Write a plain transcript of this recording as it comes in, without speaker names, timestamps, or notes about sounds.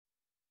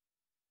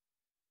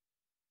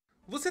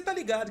Você tá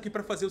ligado que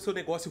para fazer o seu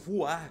negócio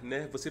voar,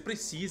 né, você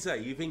precisa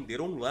ir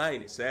vender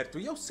online, certo?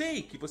 E eu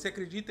sei que você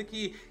acredita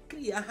que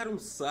criar um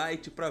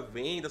site para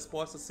vendas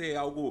possa ser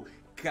algo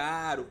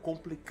caro,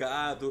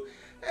 complicado.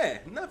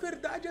 Na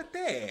verdade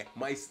até é,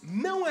 mas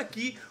não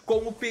aqui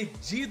com o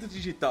Pedido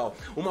Digital,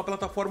 uma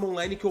plataforma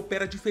online que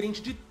opera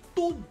diferente de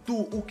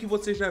tudo o que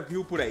você já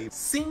viu por aí.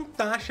 Sem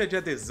taxa de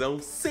adesão,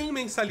 sem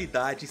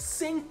mensalidade,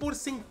 sem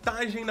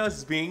porcentagem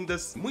nas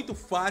vendas, muito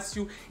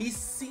fácil e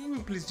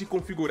simples de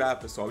configurar,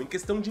 pessoal. Em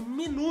questão de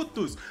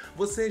minutos,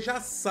 você já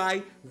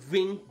sai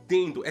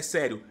vendendo. É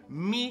sério,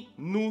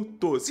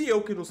 minutos. E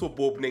eu que não sou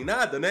bobo nem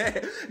nada, né?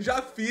 Já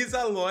fiz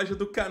a loja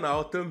do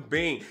canal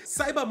também.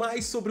 Saiba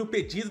mais sobre o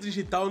Pedido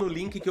Digital no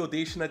link que eu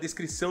deixo na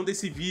descrição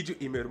desse vídeo.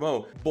 E, meu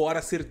irmão,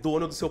 bora ser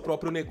dono do seu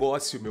próprio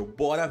negócio, meu.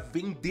 Bora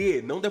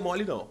vender. Não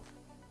demole, não.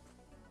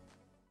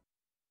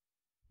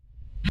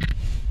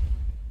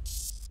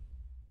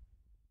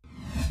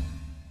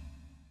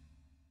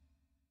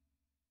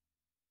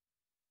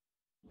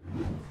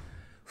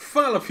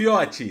 Fala,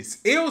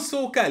 fiotes! Eu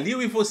sou o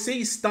Khalil e você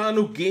está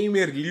no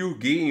Gamerllil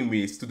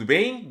Games, tudo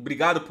bem?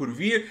 Obrigado por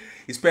vir,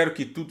 espero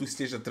que tudo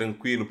esteja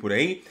tranquilo por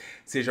aí,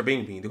 seja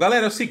bem-vindo.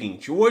 Galera, é o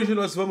seguinte, hoje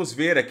nós vamos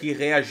ver aqui,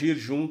 reagir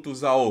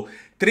juntos ao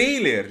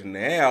trailer,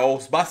 né,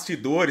 aos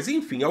bastidores,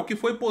 enfim, ao que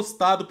foi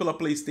postado pela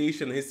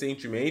PlayStation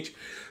recentemente,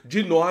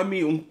 de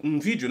nome, um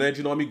vídeo, né,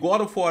 de nome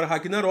God of War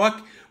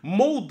Ragnarok,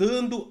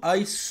 moldando a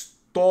história.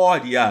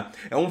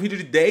 É um vídeo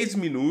de 10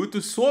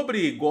 minutos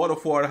sobre God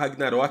of War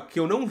Ragnarok que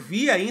eu não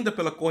vi ainda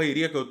pela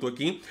correria que eu tô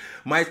aqui,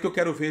 mas que eu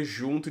quero ver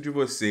junto de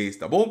vocês,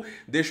 tá bom?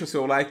 Deixa o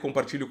seu like,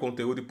 compartilha o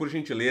conteúdo e, por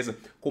gentileza,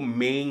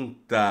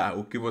 comenta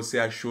o que você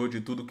achou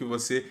de tudo que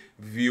você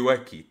viu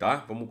aqui,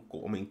 tá? Vamos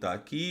comentar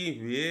aqui,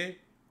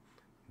 ver...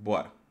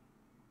 Bora!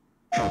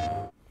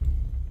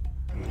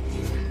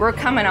 We're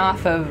coming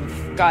off of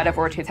God of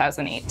War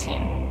 2018.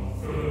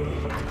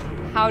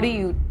 How do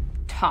you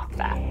top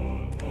that?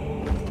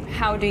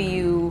 How do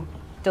you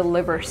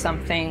deliver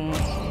something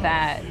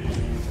that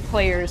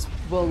players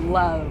will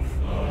love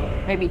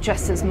maybe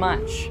just as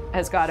much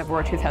as God of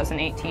War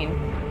 2018?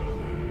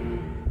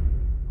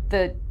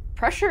 The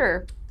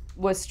pressure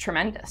was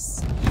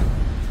tremendous.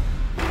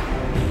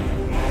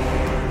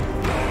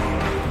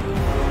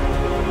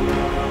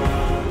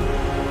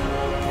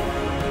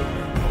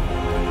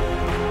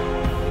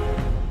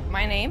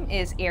 My name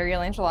is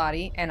Ariel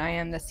Angelotti, and I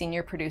am the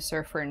senior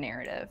producer for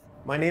Narrative.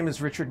 My name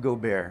is Richard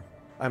Gobert.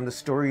 I'm the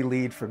story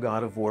lead for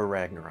God of War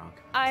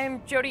Ragnarok.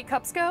 I'm Jody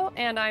Kupsko,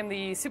 and I'm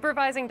the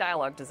supervising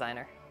dialogue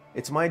designer.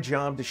 It's my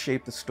job to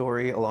shape the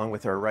story along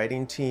with our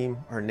writing team,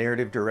 our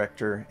narrative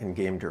director, and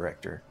game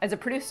director. As a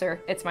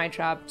producer, it's my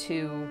job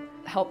to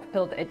help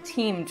build a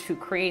team to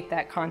create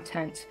that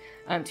content,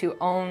 to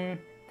own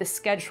the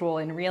schedule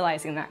in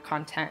realizing that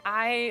content.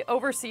 I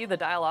oversee the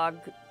dialogue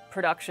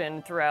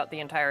production throughout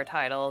the entire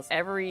titles.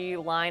 Every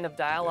line of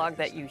dialogue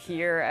that you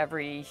hear,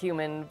 every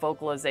human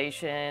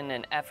vocalization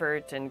and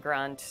effort and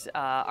grunt,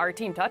 our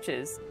team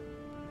touches.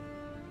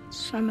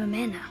 So I'm a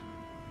man now,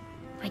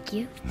 like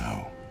you?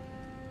 No.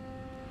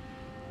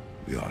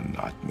 We are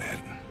not men.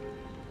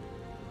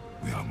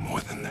 We are more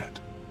than that.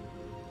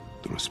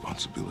 The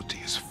responsibility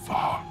is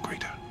far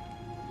greater.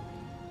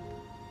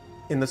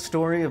 In the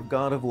story of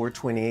God of War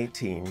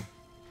 2018,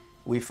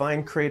 we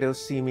find Kratos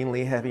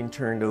seemingly having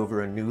turned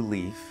over a new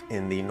leaf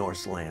in the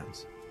Norse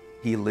lands.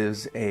 He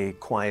lives a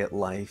quiet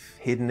life,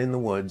 hidden in the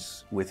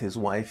woods with his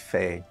wife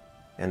Faye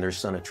and their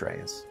son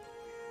Atreus.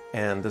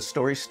 And the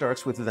story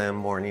starts with them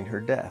mourning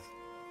her death,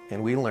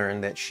 and we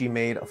learn that she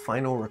made a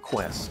final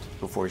request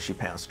before she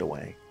passed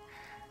away.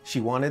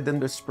 She wanted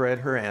them to spread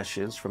her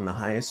ashes from the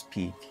highest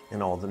peak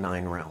in all the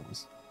 9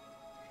 realms.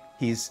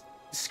 He's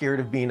scared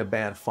of being a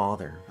bad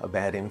father, a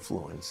bad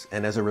influence,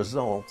 and as a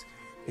result,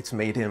 it's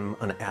made him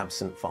an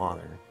absent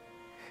father.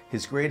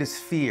 His greatest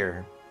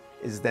fear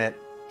is that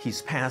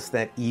he's passed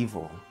that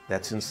evil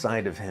that's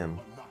inside of him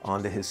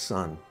onto his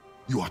son.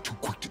 You are too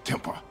quick to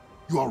temper.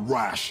 You are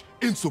rash,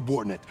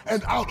 insubordinate,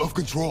 and out of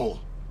control.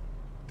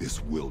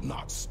 This will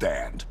not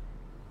stand.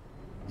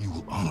 You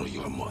will honor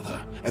your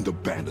mother and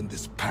abandon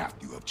this path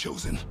you have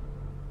chosen.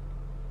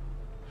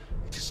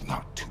 It is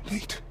not too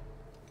late.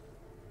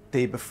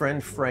 They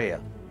befriend Freya,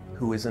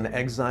 who is an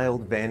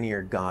exiled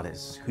Vanir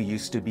goddess who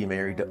used to be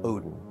married to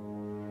Odin.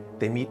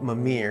 They meet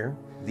Mimir,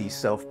 the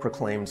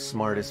self-proclaimed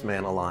smartest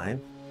man alive,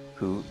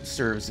 who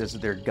serves as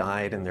their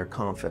guide and their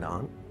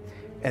confidant.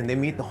 And they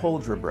meet the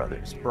Holdra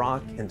brothers,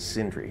 Brock and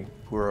Sindri,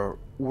 who are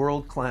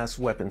world-class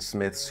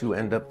weaponsmiths who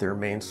end up their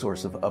main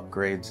source of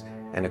upgrades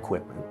and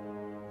equipment.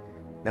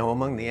 Now,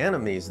 among the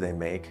enemies they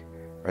make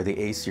are the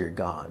Aesir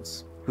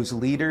gods, whose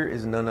leader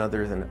is none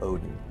other than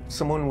Odin,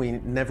 someone we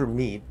never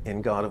meet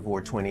in God of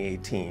War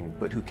 2018,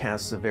 but who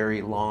casts a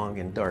very long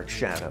and dark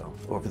shadow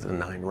over the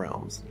 9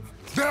 realms.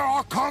 There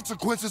are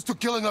consequences to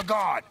killing a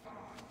god!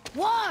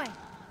 Why?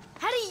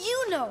 How do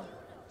you know?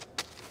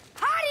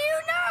 How do you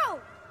know?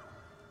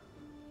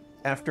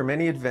 After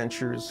many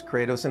adventures,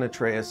 Kratos and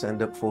Atreus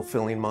end up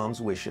fulfilling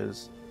Mom's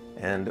wishes,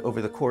 and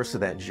over the course of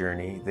that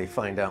journey, they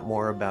find out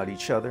more about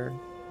each other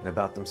and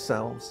about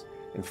themselves,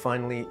 and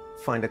finally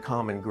find a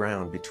common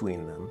ground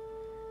between them.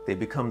 They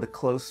become the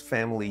close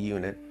family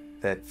unit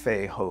that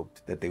Faye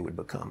hoped that they would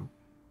become.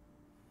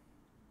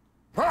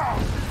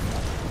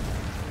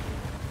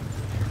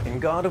 In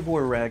God of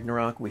War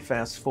Ragnarok, we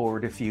fast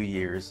forward a few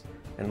years,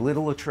 and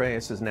little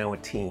Atreus is now a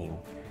teen,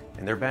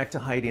 and they're back to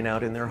hiding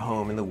out in their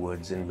home in the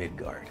woods in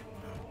Midgard.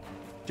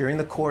 During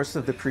the course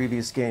of the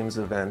previous game's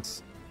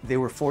events, they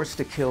were forced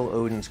to kill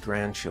Odin's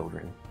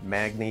grandchildren,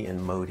 Magni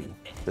and Modi,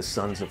 the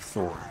sons of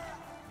Thor.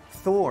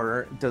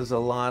 Thor does a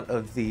lot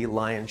of the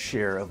lion's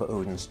share of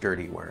Odin's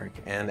dirty work,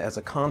 and as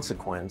a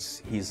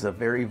consequence, he's a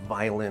very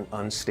violent,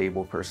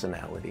 unstable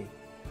personality.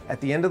 At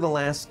the end of the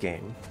last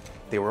game,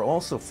 they were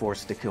also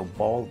forced to kill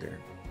Balder,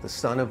 the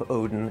son of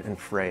Odin and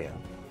Freya,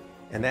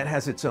 and that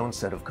has its own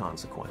set of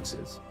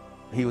consequences.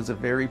 He was a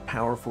very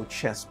powerful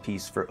chess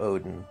piece for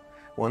Odin,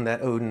 one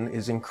that Odin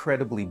is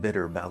incredibly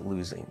bitter about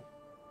losing.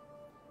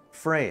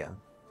 Freya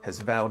has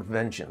vowed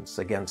vengeance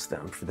against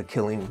them for the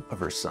killing of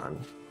her son.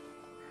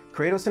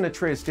 Kratos and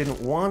Atreus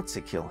didn't want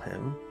to kill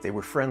him, they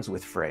were friends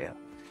with Freya,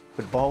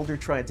 but Balder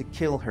tried to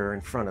kill her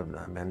in front of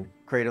them, and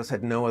Kratos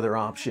had no other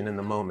option in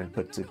the moment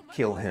but to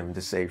kill him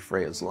to save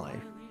Freya's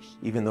life,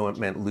 even though it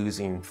meant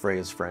losing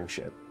Freya's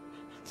friendship.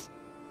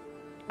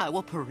 I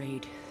will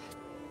parade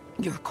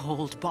your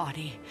cold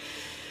body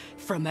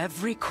from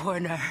every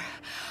corner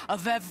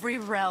of every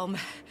realm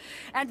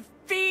and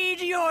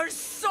feed your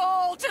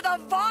soul to the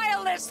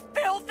vilest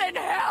filth in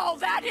hell.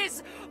 That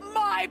is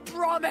my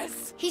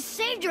promise. He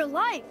saved your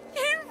life.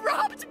 He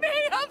robbed me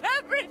of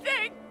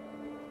everything.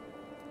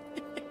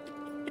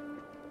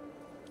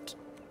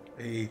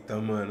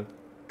 Eita, mano.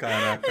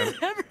 Caraca.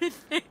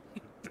 Everything.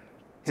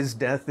 His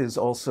death is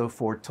also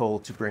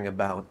foretold to bring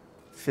about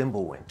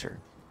Fimbulwinter,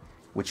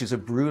 which is a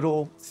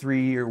brutal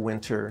 3-year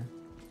winter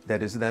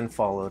that is then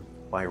followed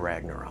by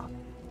Ragnarok.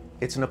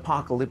 It's an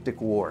apocalyptic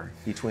war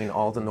between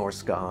all the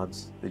Norse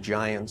gods, the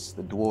giants,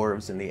 the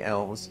dwarves, and the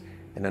elves,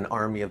 and an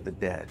army of the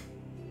dead.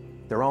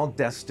 They're all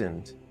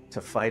destined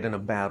to fight in a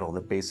battle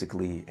that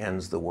basically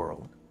ends the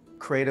world.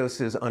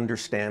 Kratos is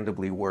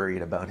understandably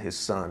worried about his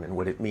son and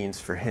what it means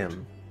for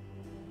him.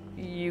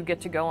 You get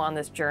to go on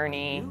this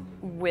journey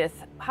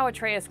with how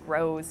Atreus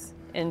grows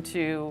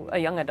into a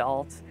young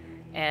adult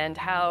and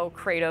how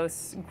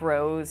Kratos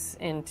grows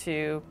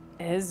into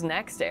his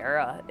next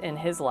era in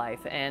his life,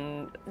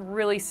 and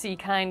really see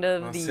kind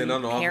of the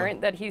parent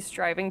that he's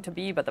striving to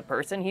be, but the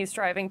person he's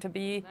striving to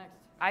be.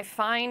 I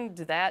find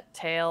that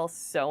tale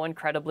so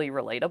incredibly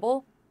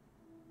relatable.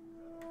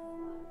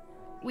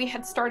 We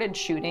had started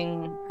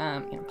shooting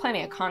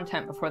plenty of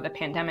content before the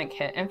pandemic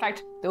hit. In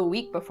fact, the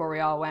week before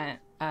we all went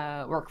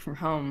work from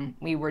home,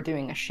 we were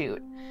doing a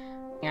shoot.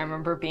 I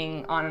remember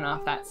being on and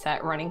off that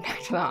set, running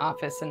back to the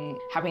office and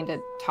having to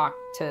talk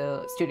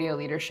to studio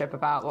leadership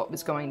about what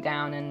was going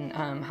down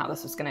and how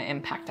this was going to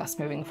impact us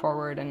moving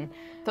forward. And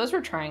those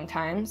were trying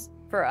times.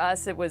 For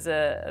us, it was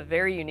a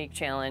very unique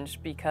challenge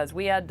because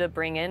we had to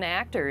bring in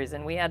actors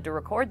and we had to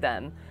record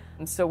them.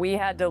 And so we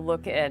had to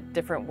look at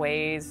different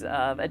ways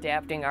of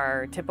adapting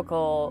our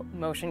typical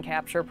motion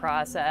capture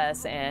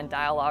process and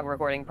dialogue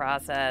recording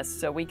process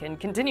so we can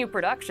continue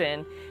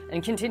production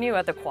and continue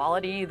at the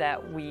quality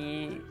that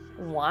we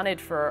wanted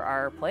for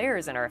our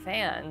players and our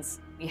fans.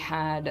 We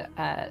had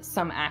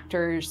some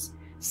actors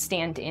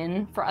stand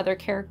in for other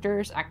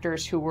characters,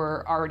 actors who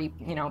were already,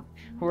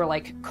 who were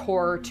like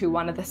core to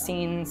one of the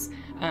scenes,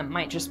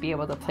 might just be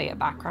able to play a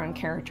background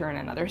character in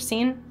another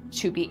scene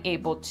to be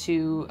able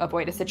to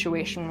avoid a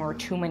situation where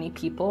too many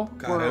people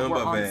were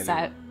on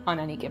set on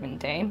any given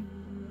day.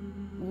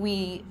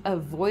 We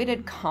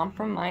avoided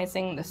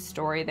compromising the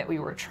story that we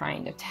were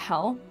trying to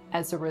tell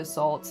as a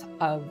result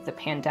of the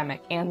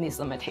pandemic and these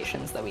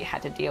limitations that we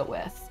had to deal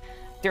with.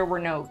 There were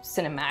no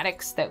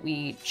cinematics that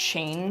we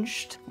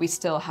changed. We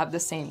still have the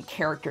same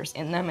characters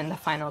in them in the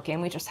final game.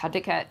 We just had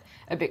to get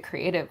a bit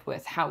creative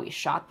with how we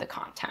shot the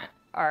content.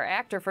 Our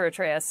actor for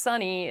Atreus,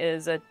 Sonny,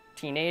 is a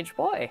teenage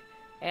boy,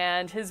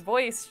 and his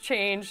voice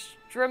changed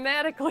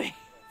dramatically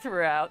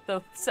throughout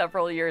the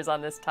several years on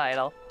this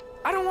title.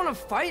 I don't want to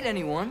fight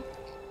anyone.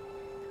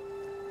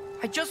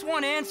 I just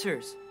want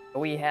answers.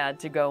 We had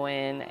to go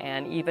in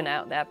and even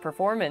out that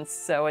performance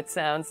so it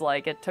sounds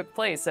like it took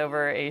place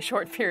over a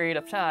short period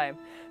of time.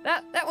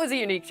 That was a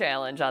unique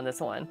challenge on this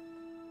one.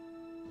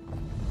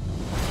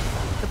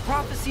 The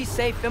prophecies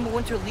say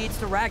Fimbulwinter leads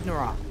to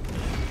Ragnarok.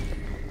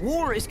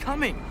 War is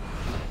coming.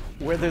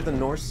 Whether the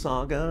Norse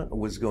saga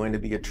was going to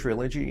be a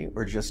trilogy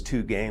or just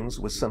 2 games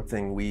was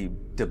something we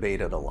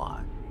debated a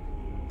lot.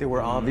 There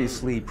were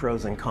obviously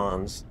pros and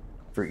cons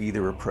for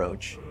either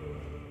approach.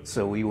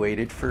 So we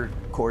waited for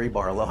Cory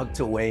Barlog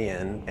to weigh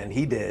in, and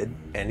he did,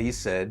 and he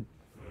said,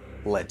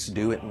 let's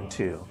do it in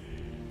 2.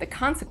 The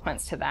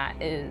consequence to that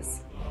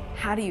is,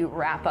 how do you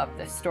wrap up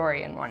the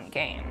story in 1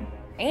 game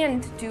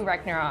and do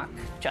Ragnarok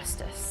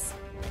justice?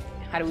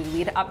 How do we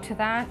lead up to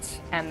that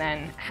and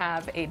then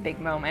have a big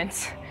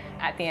moment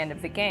at the end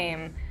of the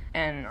game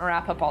and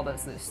wrap up all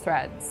those loose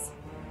threads?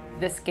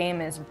 This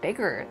game is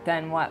bigger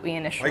than what we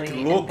initially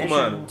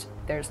envisioned.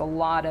 There's a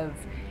lot of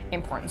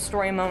important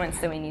story moments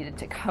that we needed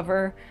to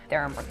cover. There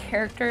are more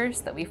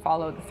characters that we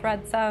follow the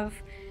threads of.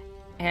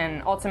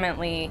 And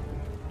ultimately,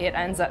 it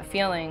ends up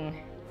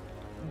feeling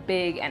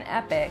big and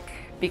epic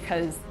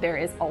because there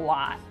is a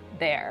lot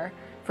there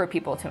for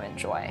people to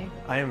enjoy.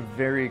 I am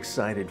very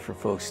excited for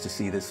folks to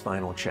see this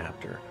final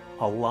chapter.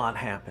 A lot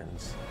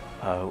happens.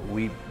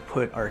 We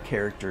put our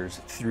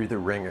characters through the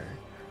ringer,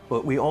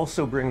 but we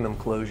also bring them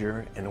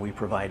closure and we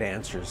provide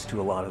answers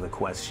to a lot of the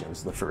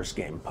questions the first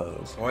game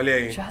posed. Olha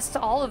aí. Just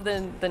all of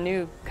the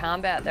new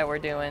combat that we're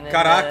doing and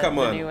Caraca, the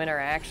mano. new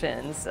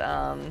interactions.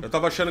 Eu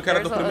tava achando que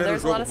era do primeiro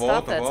There's a lot jogo. of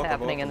stuff that's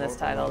happening in this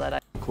title that I...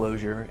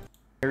 Closure.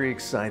 Very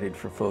excited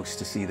for folks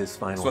to see this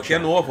final Isso aqui é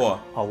chapter. novo, ó.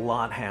 A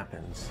lot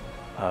happens.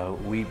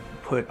 We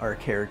put our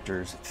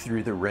characters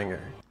through the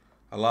ringer.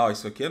 Olha lá, ó,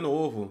 isso aqui é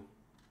novo.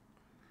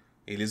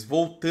 Eles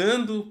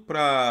voltando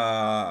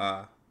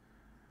pra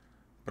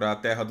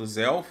Terra dos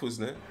Elfos,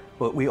 né?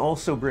 But we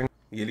also bring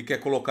E ele quer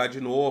colocar de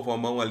novo a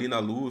mão ali na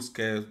luz,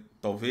 quer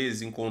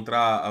talvez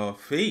encontrar a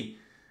Faye,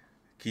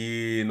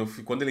 que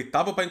quando ele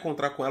tava para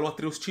encontrar com ela, o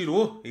Atreus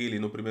tirou ele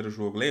no primeiro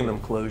jogo, lembra?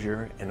 them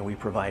closure and we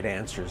provide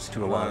answers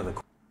to a lot of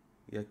the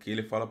E aqui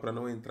ele fala pra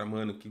não entrar,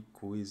 mano, que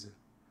coisa.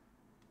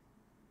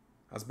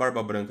 As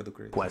barba branca do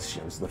Kratos.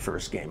 questions the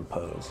first game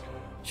posed.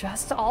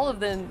 Just all of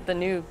the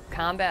new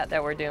combat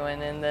that we're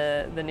doing and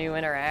the new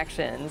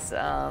interactions.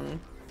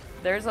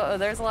 There's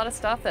a lot of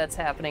stuff that's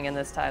happening in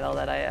this title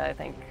that I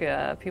think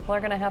people are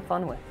going to have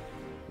fun with.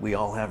 We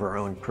all have our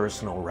own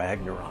personal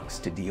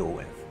Ragnaroks to deal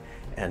with.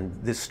 And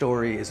this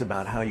story is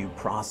about how you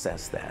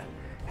process that,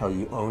 how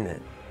you own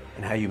it,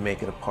 and how you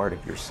make it a part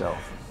of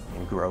yourself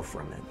and grow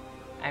from it.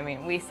 I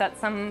mean, we set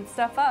some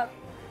stuff up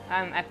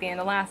at the end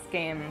of last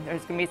game.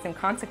 There's going to be some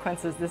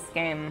consequences this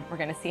game. We're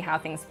going to see how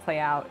things play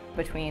out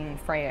between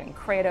Freya and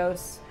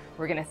Kratos.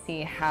 We're going to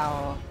see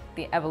how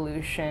the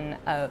evolution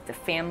of the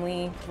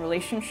family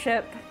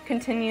relationship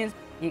continues.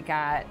 You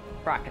got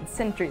Brock and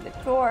Sindri, the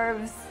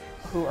dwarves,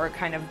 who are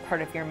kind of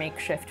part of your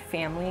makeshift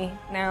family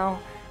now.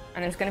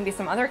 And there's going to be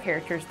some other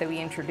characters that we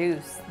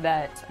introduce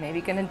that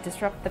maybe going to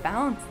disrupt the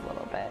balance a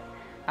little bit.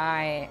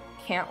 I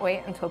can't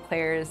wait until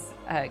players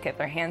get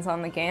their hands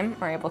on the game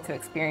or are able to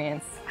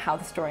experience how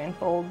the story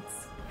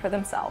unfolds for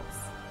themselves.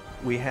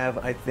 We have,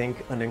 I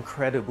think, an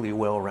incredibly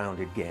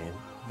well-rounded game.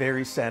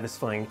 Very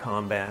satisfying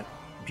combat,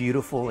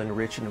 beautiful and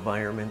rich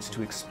environments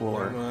to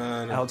explore,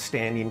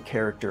 outstanding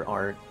character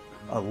art,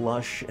 a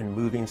lush and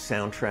moving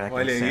soundtrack and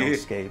Olha aí.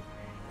 soundscape.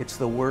 It's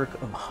the work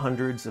of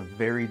hundreds of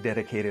very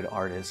dedicated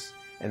artists,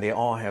 and they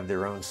all have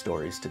their own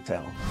stories to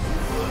tell.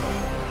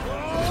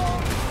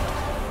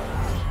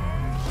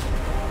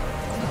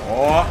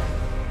 Ó!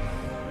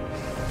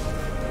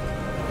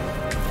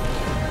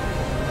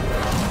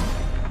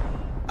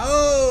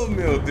 Oh,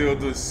 meu Deus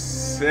do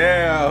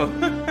céu!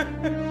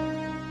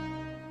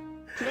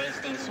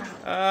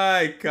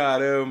 Ai,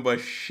 caramba,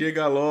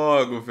 chega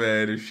logo,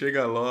 velho,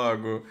 chega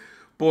logo.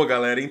 Pô,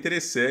 galera,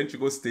 interessante,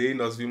 gostei.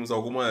 Nós vimos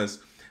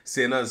algumas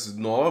cenas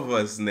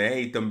novas,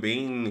 né, e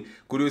também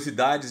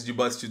curiosidades de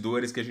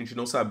bastidores que a gente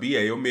não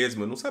sabia. Eu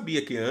não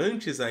sabia que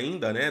antes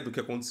ainda, né, do que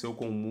aconteceu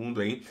com o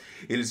mundo aí,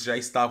 eles já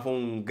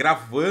estavam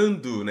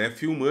gravando, né,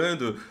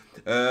 filmando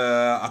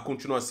a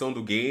continuação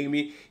do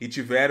game e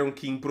tiveram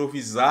que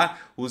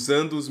improvisar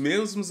usando os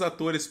mesmos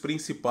atores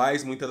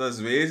principais, muitas das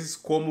vezes,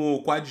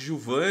 como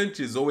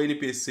coadjuvantes ou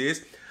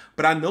NPCs,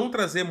 para não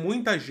trazer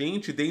muita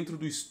gente dentro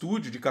do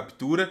estúdio de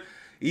captura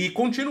e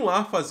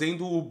continuar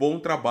fazendo o bom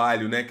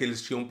trabalho, né, que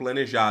eles tinham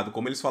planejado.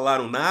 Como eles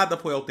falaram, nada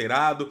foi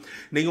alterado,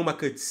 nenhuma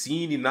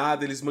cutscene,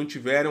 nada, eles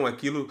mantiveram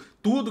aquilo,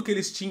 tudo que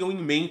eles tinham em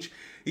mente.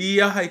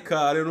 E, ai,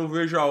 cara, eu não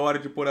vejo a hora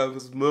de pôr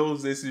as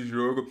mãos nesse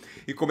jogo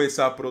e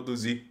começar a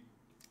produzir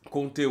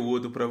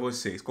conteúdo para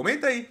vocês.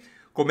 Comenta aí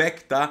como é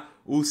que tá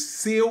o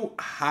seu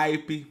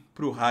hype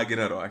pro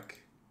Ragnarok.